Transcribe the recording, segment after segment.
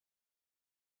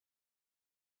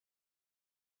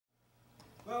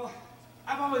Well,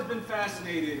 I've always been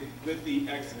fascinated with the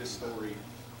Exodus story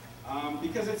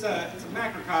because it's a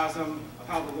macrocosm of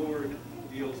how the Lord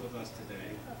deals with us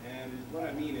today. And what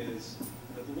I mean is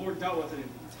that the Lord dealt with an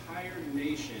entire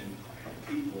nation of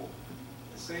people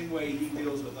the same way He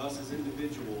deals with us as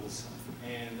individuals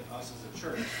and us as a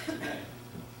church today.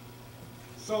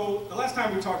 So the last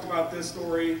time we talked about this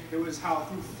story, it was how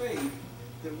through faith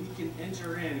that we can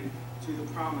enter into the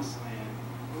promised land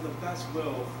with the best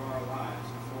will for our lives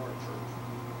and for our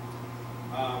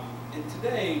church. And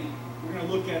today, we're going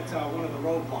to look at one of the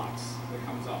roadblocks that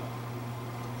comes up.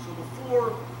 So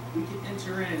before we can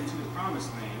enter into the promised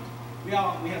land, we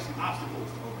have some obstacles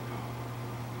to overcome.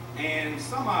 And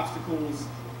some obstacles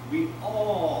we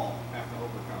all have to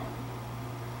overcome.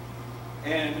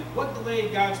 And what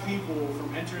delayed God's people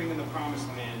from entering in the promised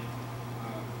land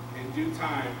in due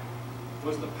time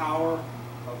was the power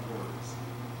of words.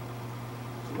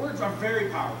 So words are very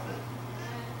powerful.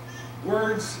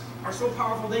 Words are so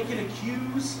powerful they can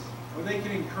accuse or they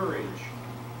can encourage.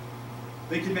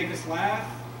 They can make us laugh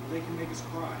or they can make us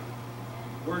cry.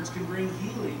 Words can bring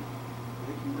healing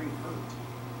or they can bring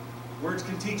hurt. Words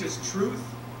can teach us truth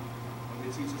or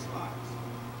they teach us lies.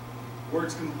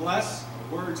 Words can bless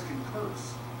or words can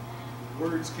curse.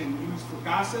 Words can use for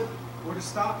gossip or to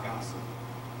stop gossip.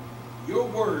 Your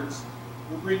words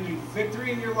will bring you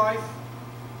victory in your life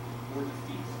or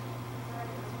defeat.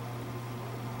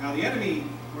 Now the enemy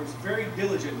works very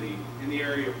diligently in the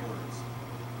area of words.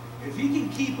 If he can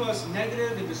keep us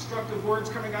negative and destructive words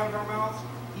coming out of our mouths,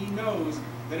 he knows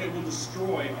that it will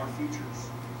destroy our futures.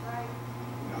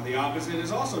 Now the opposite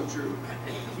is also true.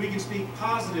 If we can speak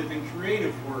positive and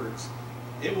creative words,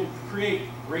 it will create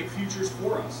great futures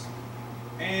for us.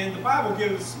 And the Bible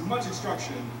gives much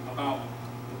instruction about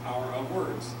the power of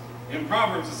words. In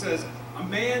Proverbs it says, "A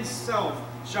man's self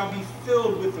shall be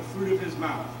filled with the fruit of his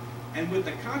mouth, and with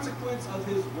the consequence of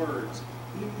his words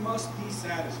he must be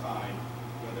satisfied,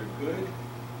 whether good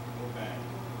or bad."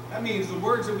 That means the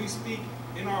words that we speak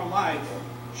in our life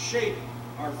shape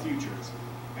our futures.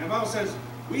 And the Bible says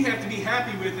we have to be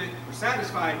happy with it or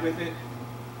satisfied with it,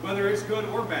 whether it's good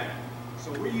or bad.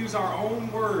 So we use our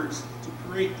own words to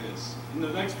create this. In the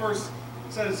next verse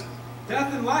it says,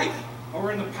 "Death and life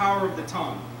are in the power of the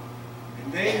tongue,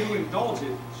 and they who indulge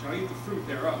it shall eat the fruit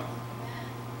thereof."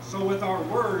 So with our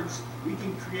words, we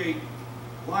can create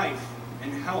life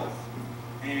and health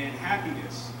and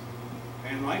happiness.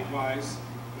 And likewise,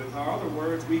 with our other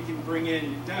words, we can bring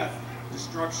in death,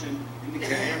 destruction, and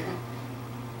decay.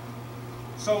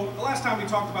 So the last time we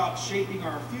talked about shaping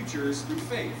our futures through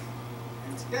faith.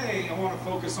 And today I want to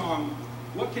focus on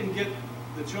what can get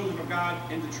the children of God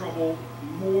into trouble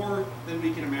more than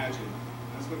we can imagine.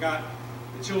 That's what got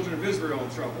the children of Israel in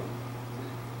trouble.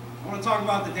 I want to talk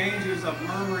about the dangers of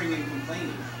murmuring and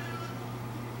complaining.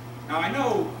 Now I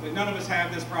know that none of us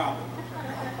have this problem.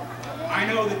 I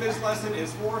know that this lesson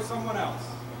is for someone else.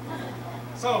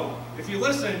 So if you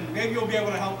listen, maybe you'll be able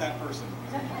to help that person.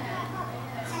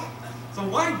 So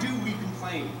why do we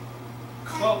complain?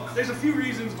 Well, there's a few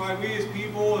reasons why we as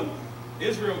people and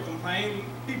Israel complain.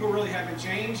 People really haven't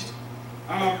changed.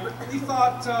 We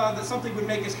thought that something would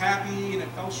make us happy and it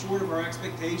fell short of our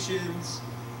expectations,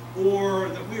 or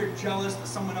that we were jealous that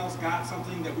someone else got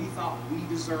something that we thought we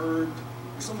deserved,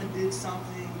 or someone did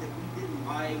something that we didn't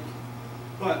like.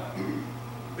 But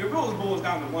it really boils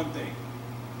down to one thing,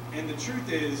 and the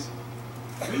truth is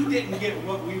we didn't get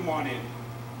what we wanted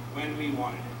when we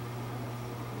wanted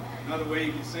it. Another way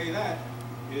you can say that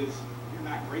is you're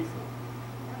not grateful.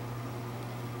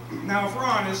 Now, if we're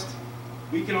honest,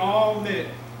 we can all admit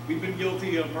we've been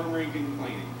guilty of murmuring and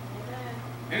complaining.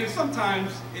 And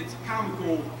sometimes it's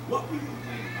comical what we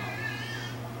complain about.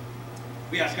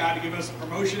 We ask God to give us a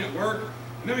promotion at work,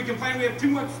 and then we complain we have too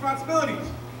much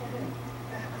responsibilities.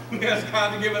 We ask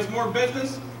God to give us more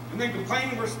business, and then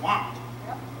complain we're swamped.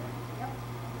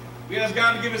 We ask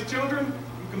God to give us children,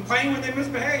 and complain when they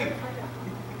misbehave.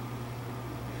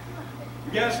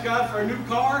 We ask God for a new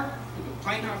car, and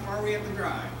complain how far we have to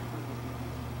drive.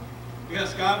 We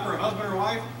ask God for a husband or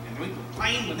wife, and we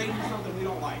complain when they do something we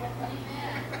don't like.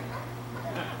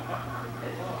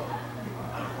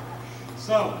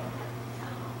 So,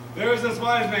 there was this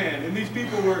wise man, and these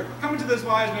people were coming to this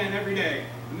wise man every day,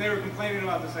 and they were complaining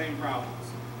about the same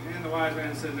problems. And the wise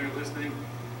man is sitting there listening,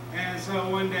 and so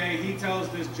one day he tells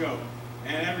this joke,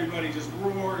 and everybody just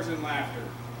roars in laughter.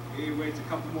 He waits a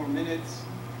couple more minutes,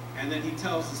 and then he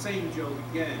tells the same joke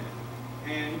again,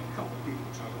 and a couple people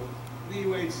chuckle. And he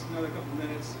waits another couple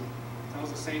minutes, and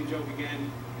tells the same joke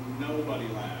again, and nobody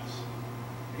laughs.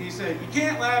 And he said, "You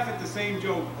can't laugh at the same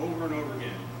joke over and over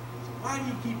again. So why do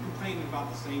you keep complaining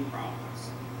about the same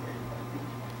problems?"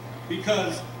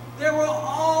 because there will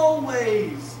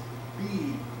always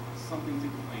be something to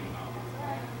complain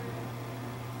about.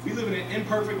 We live in an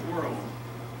imperfect world,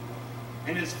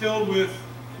 and it's filled with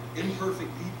imperfect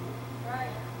people.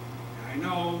 And I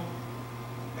know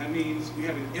that means we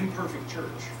have an imperfect church.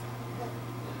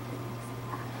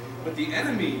 But the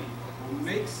enemy will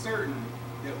make certain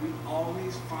that we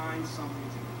always find something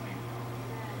to complain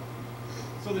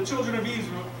about. So the children of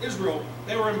Israel,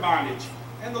 they were in bondage,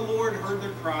 and the Lord heard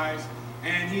their cries,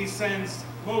 and he sends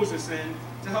Moses in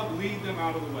to help lead them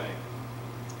out of the way,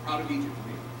 out of Egypt.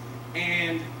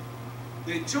 And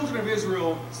the children of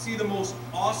Israel see the most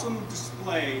awesome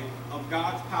display of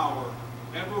God's power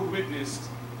ever witnessed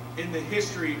in the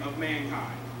history of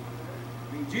mankind.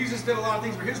 I mean, Jesus did a lot of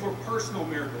things, but his were personal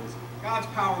miracles. God's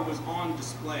power was on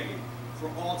display for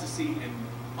all to see in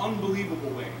unbelievable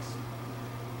ways.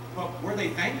 But were they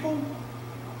thankful?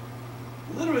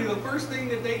 Literally, the first thing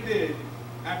that they did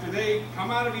after they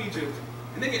come out of Egypt,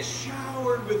 and they get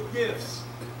showered with gifts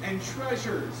and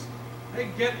treasures. They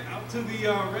get up to the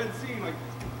Red Sea, like,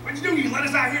 what'd you do? You let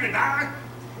us out here to die?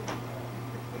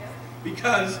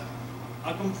 Because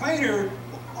a complainer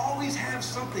will always have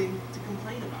something to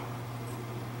complain about.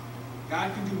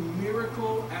 God can do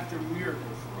miracle after miracle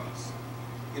for us.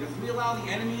 And if we allow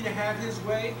the enemy to have his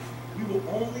way, we will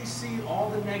only see all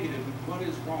the negative and what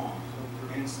is wrong,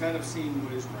 instead of seeing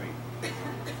what is right.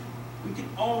 We can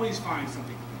always find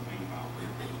something to complain about,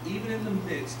 even in the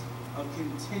midst of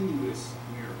continuous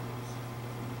miracles.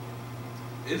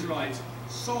 The Israelites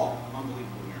saw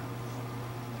unbelievable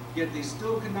miracles, yet they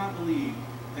still could not believe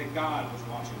that God was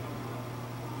watching over them.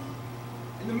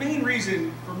 And the main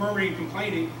reason for murmuring and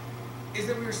complaining is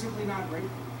that we are simply not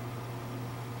grateful.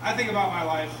 I think about my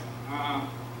life,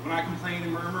 when I complain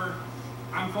and murmur,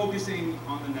 I'm focusing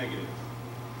on the negative.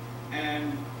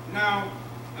 And now,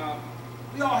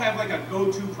 we all have like a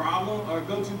go-to problem or a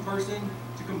go-to person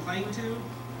to complain to,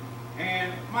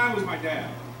 and mine was my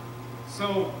dad.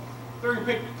 So during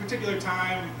a particular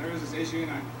time, there was this issue,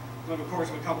 and I lived a course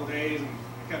of a couple of days, and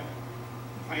I kept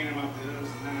complaining about this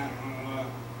and that,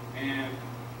 and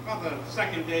about the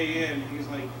second day in, he was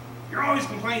like, "You're always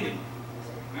complaining."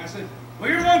 And I said, "Well,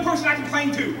 you're the only person I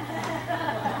complain to."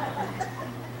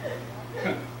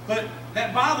 But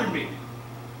that bothered me.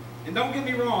 And don't get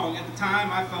me wrong, at the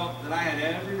time I felt that I had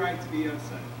every right to be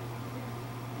upset.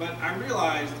 But I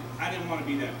realized I didn't want to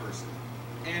be that person.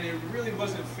 And it really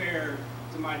wasn't fair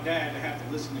to my dad to have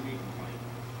to listen to me complain.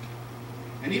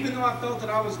 And even though I felt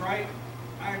that I was right,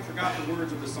 I forgot the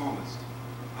words of the psalmist.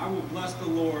 I will bless the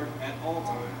Lord at all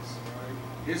times.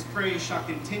 His praise shall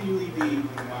continually be in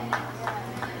my mouth.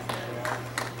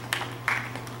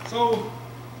 So,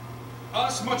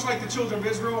 us, much like the children of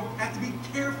Israel, have to be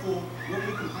careful what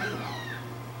we complain about,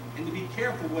 and to be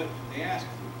careful what they ask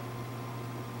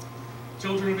for.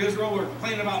 Children of Israel were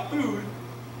complaining about food,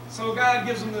 so God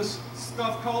gives them this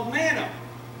stuff called manna,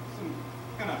 some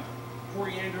kind of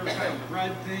coriander kind of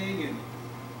bread thing, and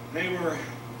they were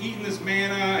eating this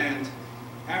manna, and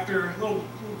after a little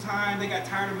time, they got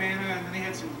tired of manna, and then they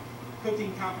had some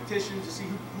cooking competitions to see who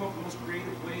could come up with the most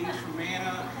creative ways for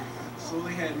manna. So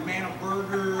they had manna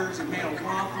burgers and manna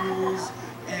waffles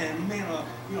and manna,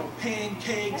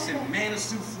 pancakes and manna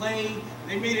souffle.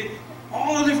 They made it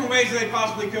all the different ways that they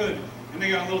possibly could, and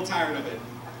they got a little tired of it.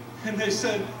 And they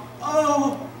said,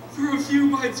 "Oh, for a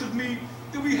few bites of meat,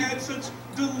 that we had such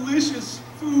delicious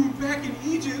food back in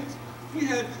Egypt. We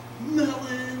had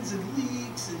melons and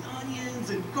leeks and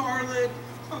onions and garlic.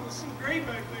 Oh, it was so great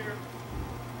back there."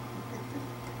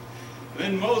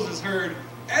 Then Moses heard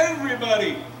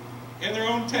everybody in their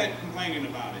own tent complaining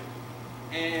about it.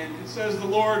 And it says the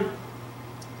Lord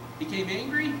became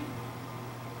angry?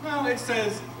 No, it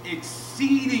says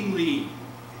exceedingly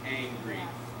angry.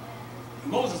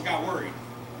 And Moses got worried.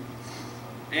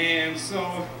 And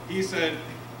so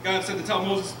God said to tell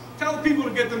Moses, "Tell the people to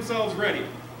get themselves ready.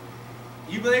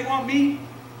 They want meat?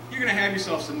 You're going to have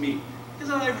yourself some meat.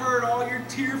 Because I've heard all your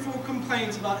tearful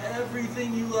complaints about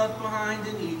everything you left behind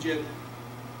in Egypt.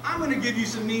 I'm going to give you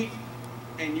some meat,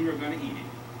 and you are going to eat it."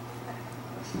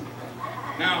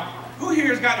 Now, who here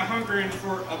has gotten a hunkering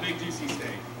for a big juicy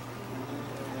steak?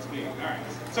 That's me. All right.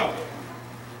 So,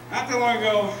 not that long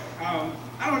ago,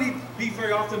 I don't eat beef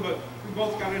very often, but we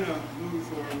both got in a mood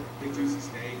for a big juicy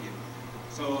steak. And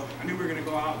so I knew we were going to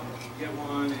go out and get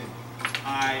one. And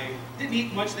I didn't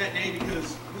eat much that day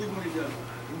because I really wanted to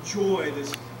enjoy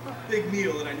this big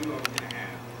meal that I knew I was going to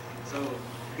have. So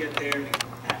get there, and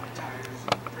appetizers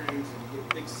and drinks, and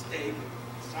get big steak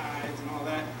and sides and all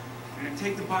that. And I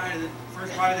take the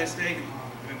first bite of that steak, and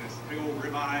oh my goodness, big old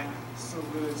ribeye, so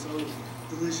good, so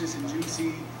delicious and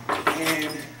juicy. And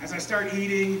as I start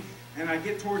eating, and I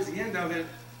get towards the end of it,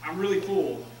 I'm really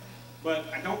full, but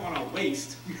I don't want to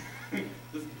waste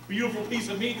this beautiful piece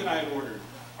of meat that I had ordered.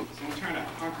 So I'm trying to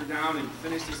hunker down and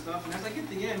finish this stuff, and as I get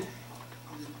to the end,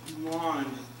 I'm just gnawing,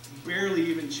 just barely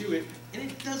even chew it, and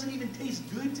it doesn't even taste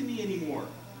good to me anymore.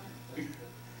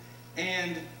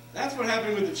 And that's what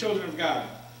happened with the children of God.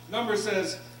 Numbers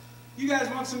says, you guys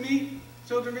want some meat,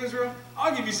 children of Israel?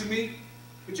 I'll give you some meat,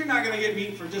 but you're not going to get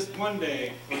meat for just 1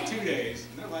 day or 2 days.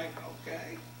 And they're like,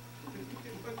 okay.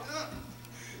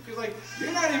 He's like,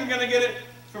 you're not even going to get it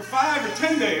for 5 or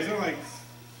 10 days. And they're like,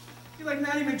 you're like,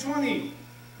 not even 20.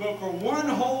 But for 1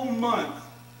 whole month,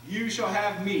 you shall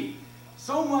have meat.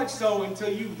 So much so until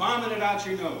you vomit it out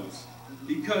your nose.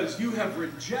 Because you have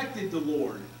rejected the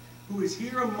Lord, who is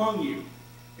here among you,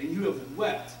 and you have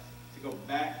wept to go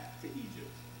back to Egypt.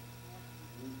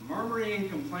 Murmuring and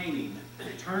complaining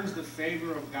turns the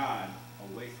favor of God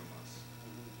away from us.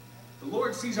 The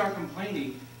Lord sees our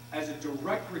complaining as a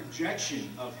direct rejection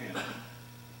of Him,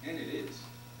 and it is.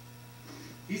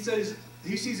 He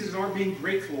sees it as our being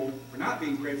grateful, or not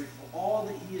being grateful for all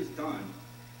that He has done,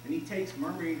 and He takes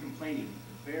murmuring and complaining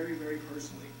very, very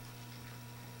personally.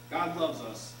 God loves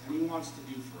us, and He wants to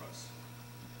do for us.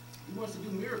 He wants to do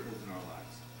miracles in our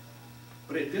lives.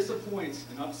 But it disappoints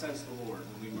and upsets the Lord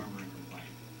when we murmur and complain.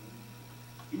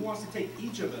 He wants to take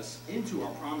each of us into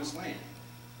our promised land.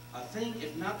 A thing,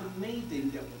 if not the main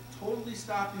thing, that will totally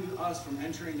stop us from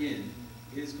entering in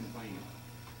is complaining.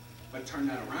 But turn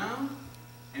that around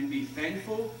and be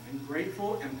thankful and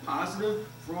grateful and positive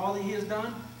for all that He has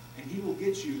done, and He will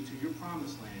get you to your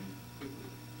promised land quickly.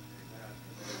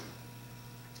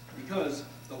 Because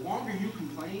the longer you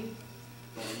complain,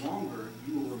 the longer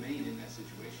you will remain in that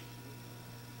situation.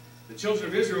 The children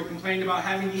of Israel complained about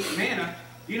having eaten manna.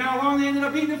 Do you know how long they ended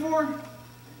up eating it for?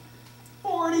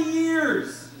 40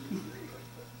 years.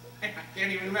 I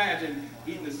can't even imagine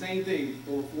eating the same thing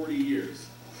for 40 years.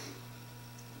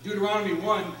 Deuteronomy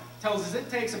 1 tells us it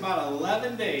takes about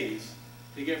 11 days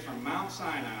to get from Mount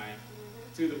Sinai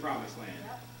to the Promised Land.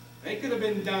 They could have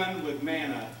been done with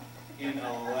manna in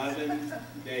 11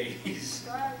 days.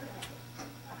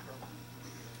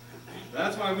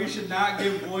 That's why we should not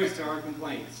give voice to our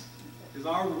complaints, because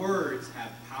our words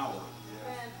have power.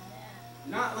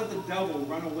 Do not let the devil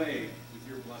run away with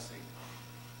your blessing.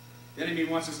 The enemy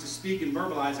wants us to speak and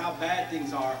verbalize how bad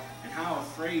things are and how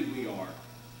afraid we are.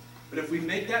 But if we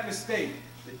make that mistake,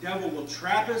 the devil will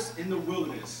trap us in the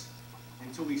wilderness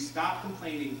until we stop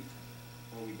complaining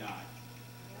or we die.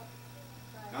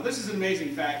 Now this is an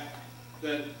amazing fact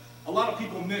that a lot of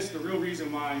people miss the real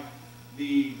reason why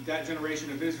that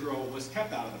generation of Israel was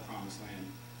kept out of the Promised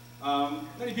Land.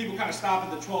 Many people kind of stop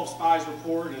at the 12 spies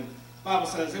report, and the Bible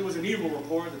says it was an evil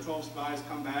report. The 12 spies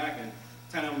come back, and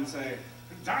 10 of them say,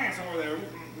 giants over there,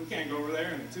 we can't go over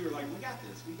there. And 2 are like, we got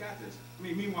this, we got this. I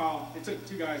mean, meanwhile, it took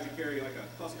 2 guys to carry like a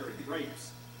cluster of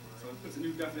grapes. So it's a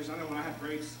new definition. I know when I have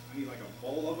grapes, I need like a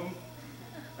bowl of them.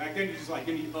 Back then, you just like,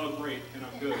 give me a grape, and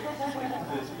I'm good. It's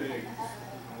like this big.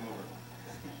 I'm over.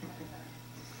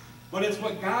 But it's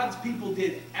what God's people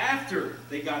did after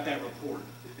they got that report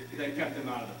that kept them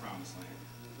out of the Promised Land.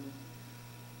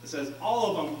 It says,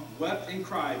 all of them wept and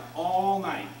cried all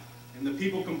night, and the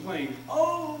people complained,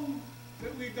 oh,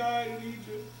 that we died in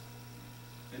Egypt.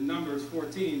 And Numbers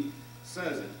 14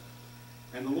 says it.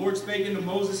 And the Lord spake unto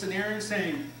Moses and Aaron,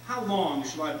 saying, how long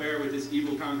shall I bear with this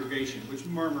evil congregation, which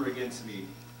murmur against me?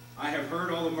 I have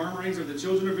heard all the murmurings of the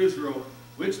children of Israel,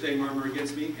 which they murmur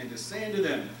against me, and to say unto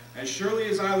them, as surely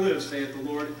as I live, saith the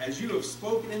Lord, as you have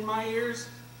spoken in my ears,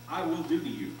 I will do to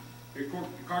you. Your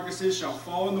carcasses shall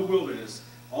fall in the wilderness,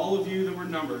 all of you that were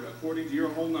numbered, according to your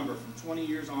whole number, from 20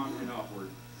 years on and upward,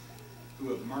 who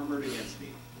have murmured against me.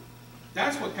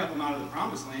 That's what kept them out of the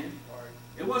Promised Land.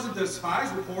 It wasn't the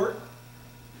spies' report.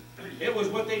 It was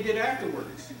what they did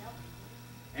afterwards.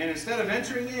 And instead of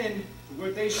entering in to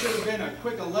what they should have been a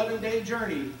quick 11-day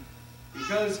journey,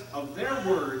 because of their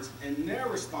words and their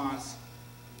response,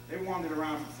 they wandered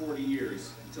around for 40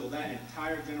 years until that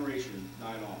entire generation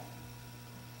died off.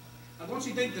 Now, don't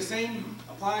you think the same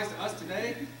applies to us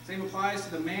today? Same applies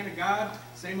to the man of God?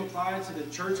 Same applies to the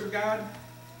church of God?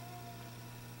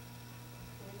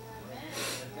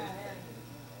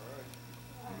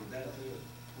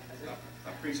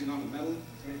 Stop preaching on the metal.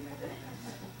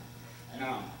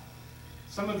 Now,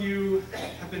 some of you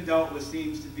have been dealt with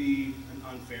seems to be an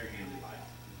unfair-handed life.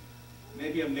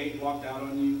 Maybe a mate walked out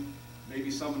on you. Maybe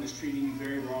someone is treating you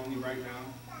very wrongly right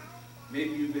now.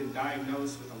 Maybe you've been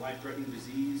diagnosed with a life-threatening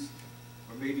disease,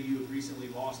 or maybe you have recently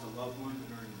lost a loved one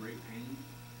and are in great pain.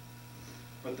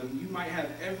 But you might have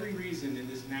every reason in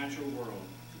this natural world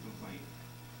to complain,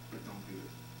 but don't do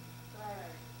it.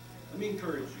 Let me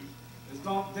encourage you. As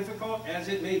difficult as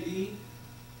it may be,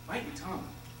 bite your tongue.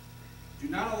 Do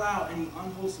not allow any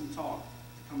unwholesome talk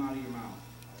to come out of your mouth.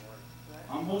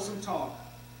 Unwholesome talk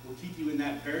will keep you in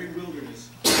that very wilderness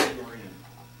that you are in.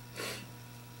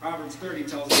 Proverbs 30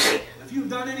 tells us, if you have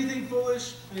done anything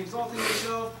foolish and exalting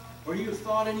yourself, or you have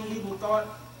thought any evil thought,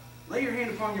 lay your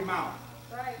hand upon your mouth.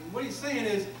 Right. And what he's saying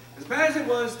is, as bad as it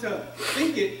was to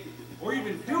think it or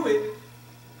even do it,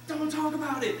 don't talk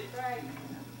about it. Right.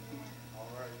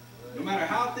 No matter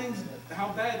how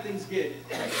bad things get,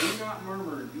 do not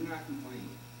murmur and do not complain.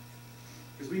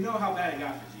 Because we know how bad it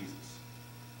got for Jesus.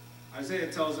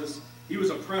 Isaiah tells us he was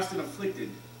oppressed and afflicted,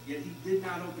 yet he did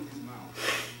not open his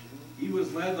mouth. He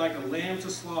was led like a lamb to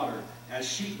slaughter, as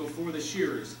sheep before the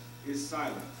shearers is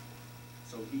silent.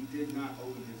 So he did not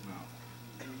open his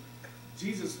mouth.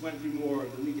 Jesus went through more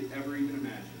than we could ever even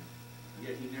imagine,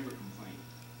 yet he never complained.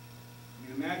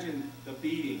 I mean, imagine the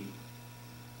beating,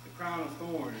 the crown of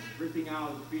thorns ripping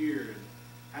out of the beard,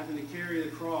 having to carry the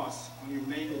cross on your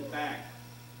mangled back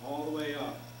all the way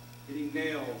up, getting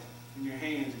nails in your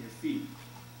hands and your feet.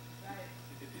 Right.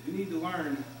 We need to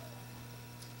learn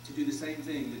to do the same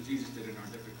thing that Jesus did in our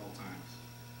difficult times.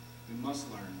 We must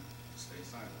learn to stay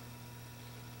silent.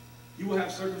 You will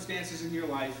have circumstances in your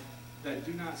life that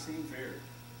do not seem fair,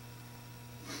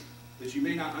 that you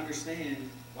may not understand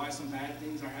why some bad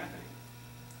things are happening.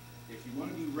 If you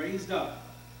want to be raised up,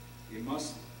 you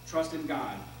must trust in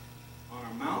God on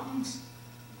our mountains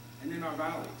and in our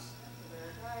valleys.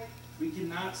 Right. If we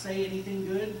cannot say anything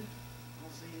good,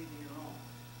 don't say anything at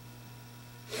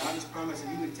all. God has promised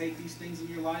that he would take these things in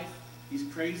your life, these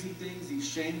crazy things, these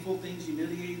shameful things,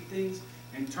 humiliating things,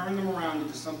 and turn them around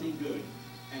into something good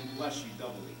and bless you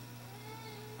doubly.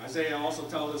 Isaiah also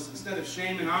tells us, instead of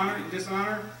shame and honor and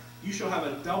dishonor, you shall have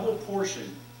a double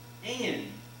portion and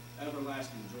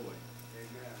everlasting joy.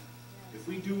 Amen. If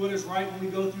we do what is right when we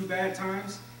go through bad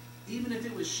times, even if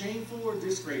it was shameful or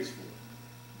disgraceful,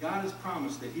 God has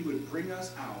promised that he would bring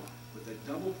us out with a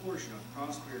double portion of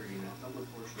prosperity and a double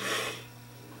portion of joy.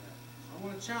 So I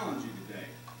want to challenge you today.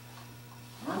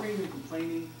 Murmuring and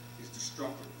complaining is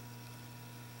destructive.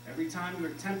 Every time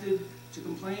you're tempted to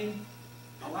complain,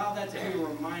 allow that to be a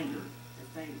reminder to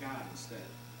thank God instead.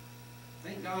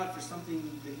 Thank God for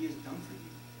something that he has done for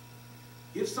you.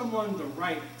 Give someone the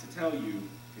right to tell you,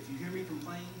 if you hear me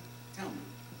complain, tell me.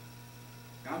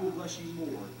 God will bless you more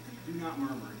if you do not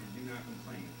murmur and do not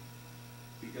complain.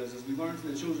 Because as we learned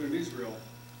from the children of Israel,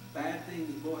 bad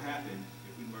things will happen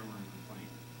if we murmur and complain.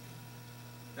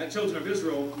 That children of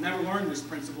Israel never learned this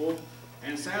principle,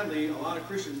 and sadly, a lot of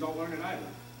Christians don't learn it either.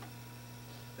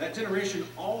 That generation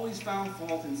always found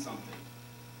fault in something.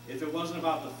 If it wasn't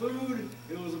about the food,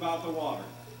 it was about the water.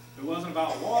 If it wasn't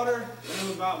about water, then it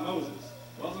was about Moses.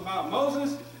 If it wasn't about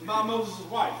Moses, it was about Moses'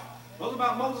 wife. If it wasn't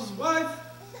about Moses' wife,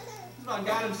 it was about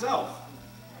God himself.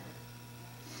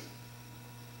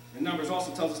 And Numbers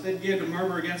also tells us they began to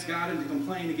murmur against God and to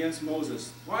complain against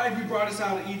Moses. Why have you brought us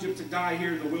out of Egypt to die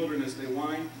here in the wilderness, they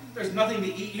whined. There's nothing to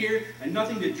eat here and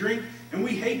nothing to drink, and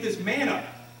we hate this manna.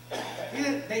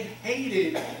 Yet they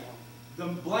hated the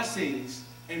blessings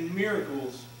and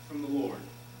miracles from the Lord.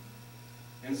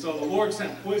 And so the Lord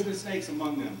sent poisonous snakes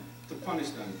among them to punish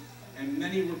them, and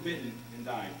many were bitten and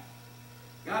died.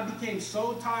 God became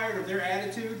so tired of their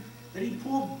attitude that he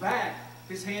pulled back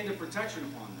his hand of protection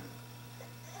upon them.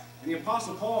 And the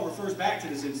Apostle Paul refers back to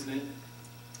this incident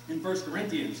in 1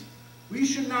 Corinthians. We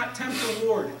should not tempt the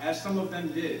Lord as some of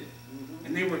them did,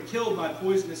 and they were killed by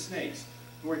poisonous snakes,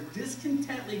 nor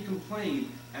discontently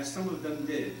complained as some of them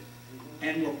did,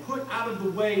 and were put out of the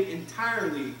way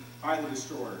entirely by the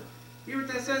destroyer. Hear what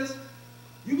that says?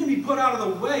 You can be put out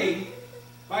of the way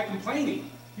by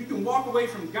complaining. You can walk away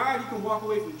from God, you can walk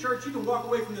away from church, you can walk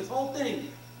away from this whole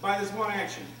thing by this one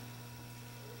action.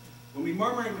 When we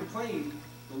murmur and complain,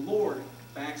 the Lord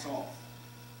backs off.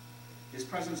 His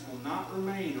presence will not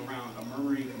remain around a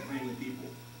murmuring and complaining people.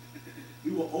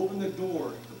 We will open the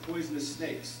door to poisonous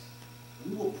snakes.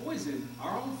 We will poison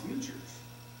our own futures.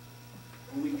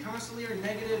 When we constantly are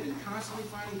negative and constantly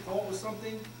finding fault with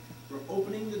something, we're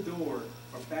opening the door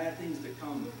for bad things to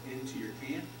come into your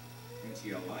camp, into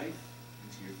your life,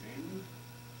 into your family.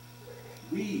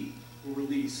 We will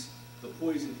release the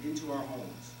poison into our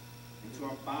homes, into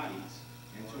our bodies,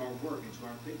 into our work, into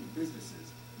our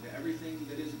businesses, into everything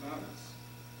that is about us.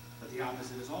 But the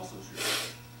opposite is also true.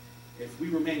 If we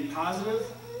remain positive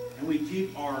and we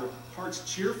keep our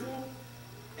hearts cheerful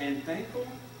and thankful,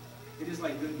 it is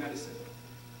like good medicine.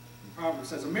 The Proverbs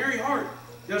says, a merry heart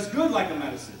does good like a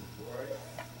medicine,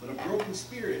 but a broken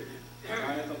spirit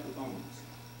drieth up the bones.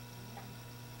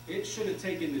 It should have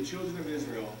taken the children of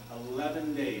Israel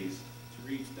 11 days to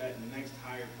reach that next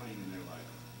higher plane in their life.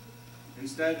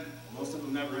 Instead, most of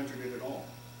them never entered it at all.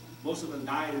 Most of them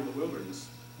died in the wilderness.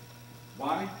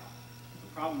 Why?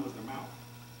 The problem was their mouth.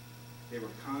 They were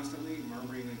constantly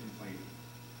murmuring and complaining.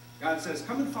 God says,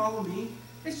 come and follow me.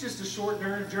 It's just a short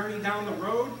journey down the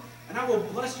road, and I will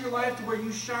bless your life to where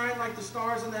you shine like the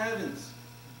stars in the heavens.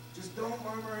 Just don't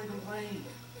murmur and complain.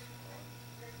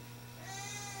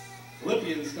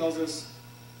 Philippians tells us,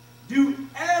 do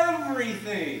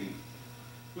everything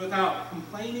without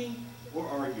complaining or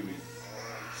arguing,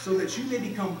 so that you may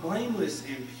become blameless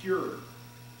and pure,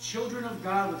 children of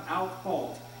God without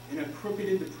fault in a crooked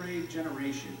and depraved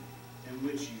generation, in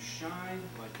which you shine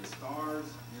like the stars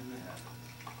in the heavens.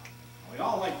 We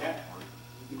all like that part.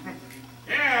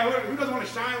 Yeah, who doesn't want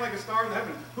to shine like a star in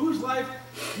heaven? Whose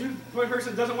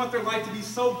person doesn't want their life to be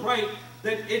so bright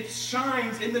that it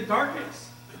shines in the darkness?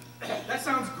 That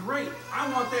sounds great.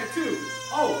 I want that too.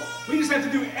 Oh, we just have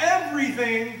to do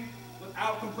everything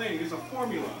without complaining. There's a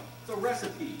formula. It's a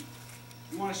recipe.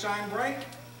 You want to shine bright?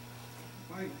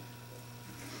 Complain.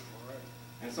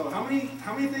 And so how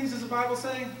many things does the Bible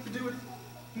say to do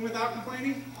without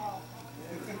complaining?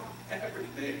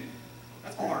 Everything.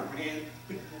 That's hard, man.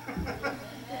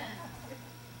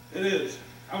 It is.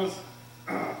 I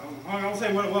won't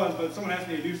say what it was, but someone asked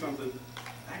me to do something.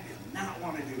 I did not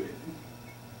want to do it.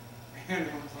 And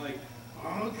I was like,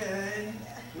 okay,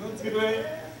 we'll do it.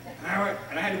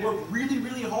 And I had to work really,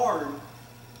 really hard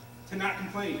to not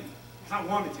complain. Because I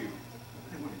wanted to.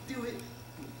 I didn't want to do it.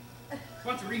 A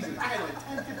bunch of reasons. I had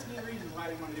like 10, 15 reasons why I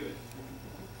didn't want to do it.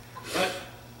 But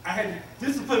I had to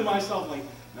discipline myself, like,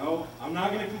 no, I'm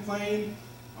not going to complain.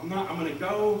 I'm going to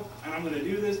go, and I'm going to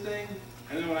do this thing.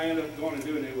 And then when I ended up going and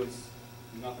doing it, it was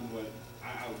nothing but,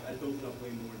 I built it up way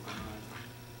more than mine.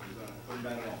 It wasn't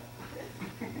bad at all.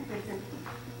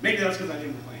 Maybe that's because I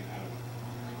didn't complain, I don't know.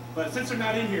 But since they're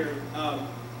not in here,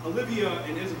 Olivia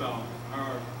and Isabel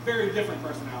are very different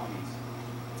personalities.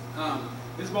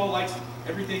 Isabel likes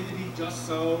everything to be just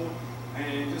so,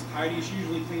 and just tidy. She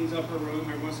usually cleans up her room.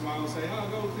 Every once in a while, I'll say, oh,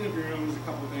 go clean up your room. There's a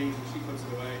couple of things, and she puts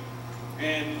it away.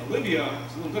 And Olivia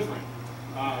is a little different.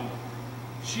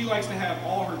 She likes to have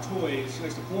all her toys. She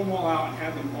likes to pull them all out and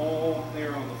have them all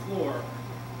there on the floor.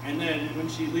 And then when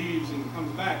she leaves and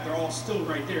comes back, they're all still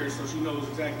right there, so she knows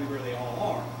exactly where they all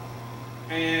are.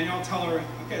 And I'll tell her,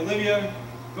 okay, Olivia,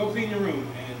 go clean your room.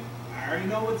 And I already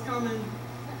know what's coming.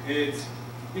 It's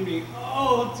going to be,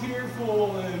 oh,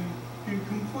 tearful and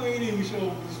complaining.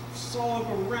 She'll just sulk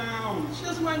around. She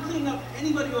doesn't mind cleaning up.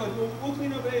 Anybody goes, well, we'll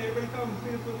clean up. Hey, everybody come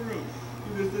clean up the room.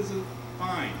 This is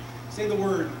fine. Say the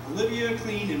word Olivia,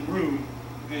 clean, and room,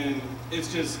 and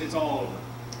it's all over.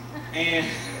 And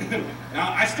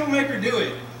now I still make her do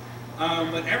it,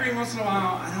 but every once in a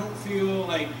while I don't feel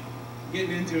like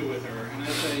getting into it with her, and I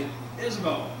say,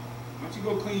 Isabel, why don't you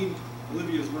go clean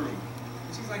Olivia's room?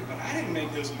 And she's like, but I didn't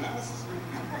make this mess.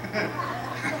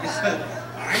 I said,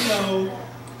 I know.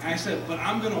 I said, but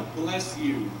I'm going to bless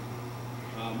you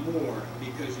more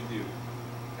because you do.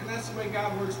 And that's the way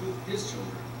God works with His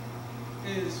children.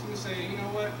 Is we say, you know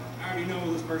what, I already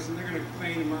know this person, they're going to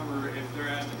complain and murmur if they're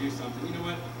asked to do something. You know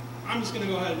what, I'm just going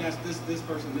to go ahead and ask this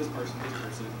person.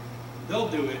 They'll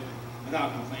do it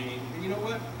without complaining. And you know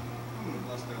what, I'm going to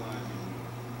bless their lives even more.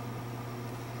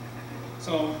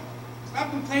 So, stop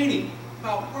complaining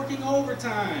about working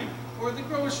overtime, or the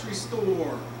grocery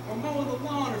store, or mowing the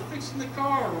lawn, or fixing the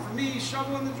car, or for me,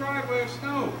 shoveling the driveway of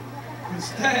snow.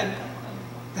 Instead,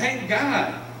 thank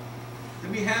God that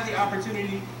we have the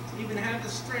opportunity to even have the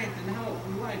strength and help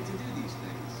in life to do these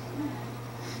things.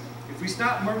 If we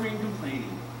stop murmuring and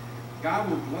complaining, God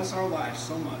will bless our lives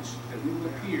so much that we will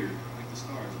appear like the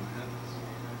stars in the heavens.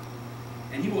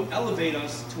 And He will elevate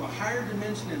us to a higher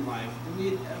dimension in life than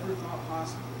we had ever thought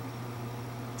possible.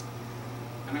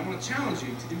 And I want to challenge you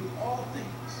to do all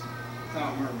things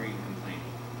without murmuring and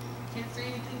complaining. Can't say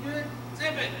anything good?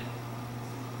 Zip it!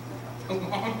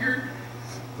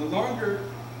 The longer,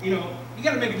 you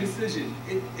got to make a decision.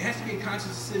 It has to be a conscious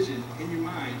decision in your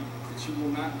mind that you will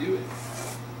not do it.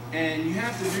 And you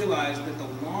have to realize that the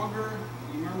longer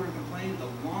you murmur and complain,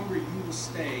 the longer you will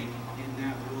stay in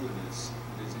that wilderness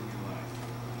that is in your life.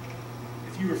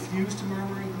 If you refuse to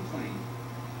murmur and complain,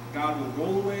 God will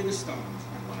roll away the stones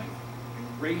in your life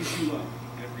and raise you up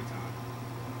every time.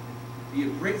 Be a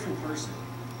grateful person.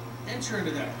 Enter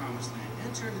into that promised land.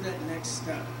 Enter into that next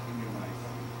step in your life.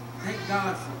 Thank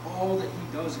God for all that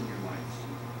He does in your life.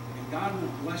 And God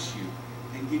will bless you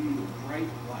and give you the bright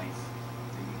life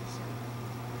that you deserve.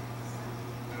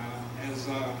 As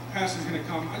Pastor's going to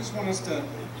come, I just want us to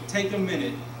take a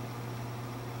minute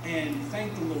and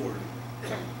thank the Lord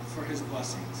for His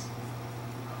blessings.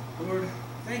 Lord,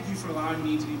 thank Thank you for allowing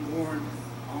me to be born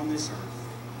on this earth.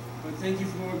 Lord, thank you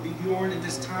for being born in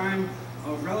this time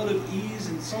of relative ease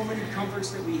and so many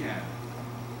comforts that we have.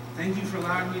 Thank you for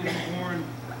allowing me to be born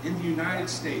in the United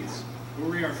States,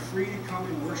 where we are free to come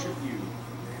and worship you.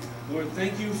 Lord,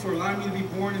 thank you for allowing me to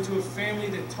be born into a family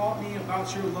that taught me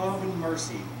about your love and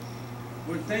mercy.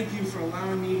 Lord, thank you for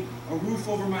allowing me a roof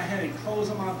over my head, clothes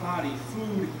on my body,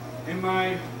 food in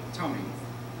my tummy.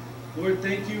 Lord,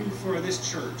 thank you for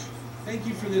this church. Thank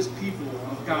you for this people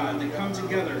of God that come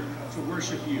together to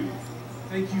worship you.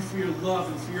 Thank you for your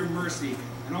love and for your mercy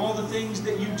and all the things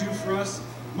that you do for us,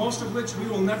 most of which we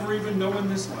will never even know in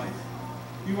this life.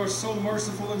 You are so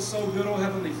merciful and so good, oh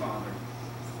Heavenly Father.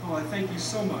 Oh, I thank you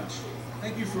so much.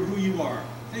 Thank you for who you are.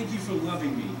 Thank you for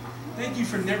loving me. Thank you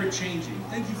for never changing.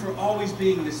 Thank you for always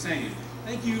being the same.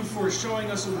 Thank you for showing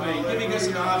us a way, giving us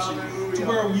an option to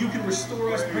where you can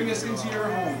restore us, bring us into your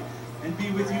home, and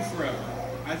be with you forever.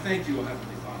 I thank you, O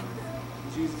Heavenly Father.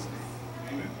 In Jesus' name.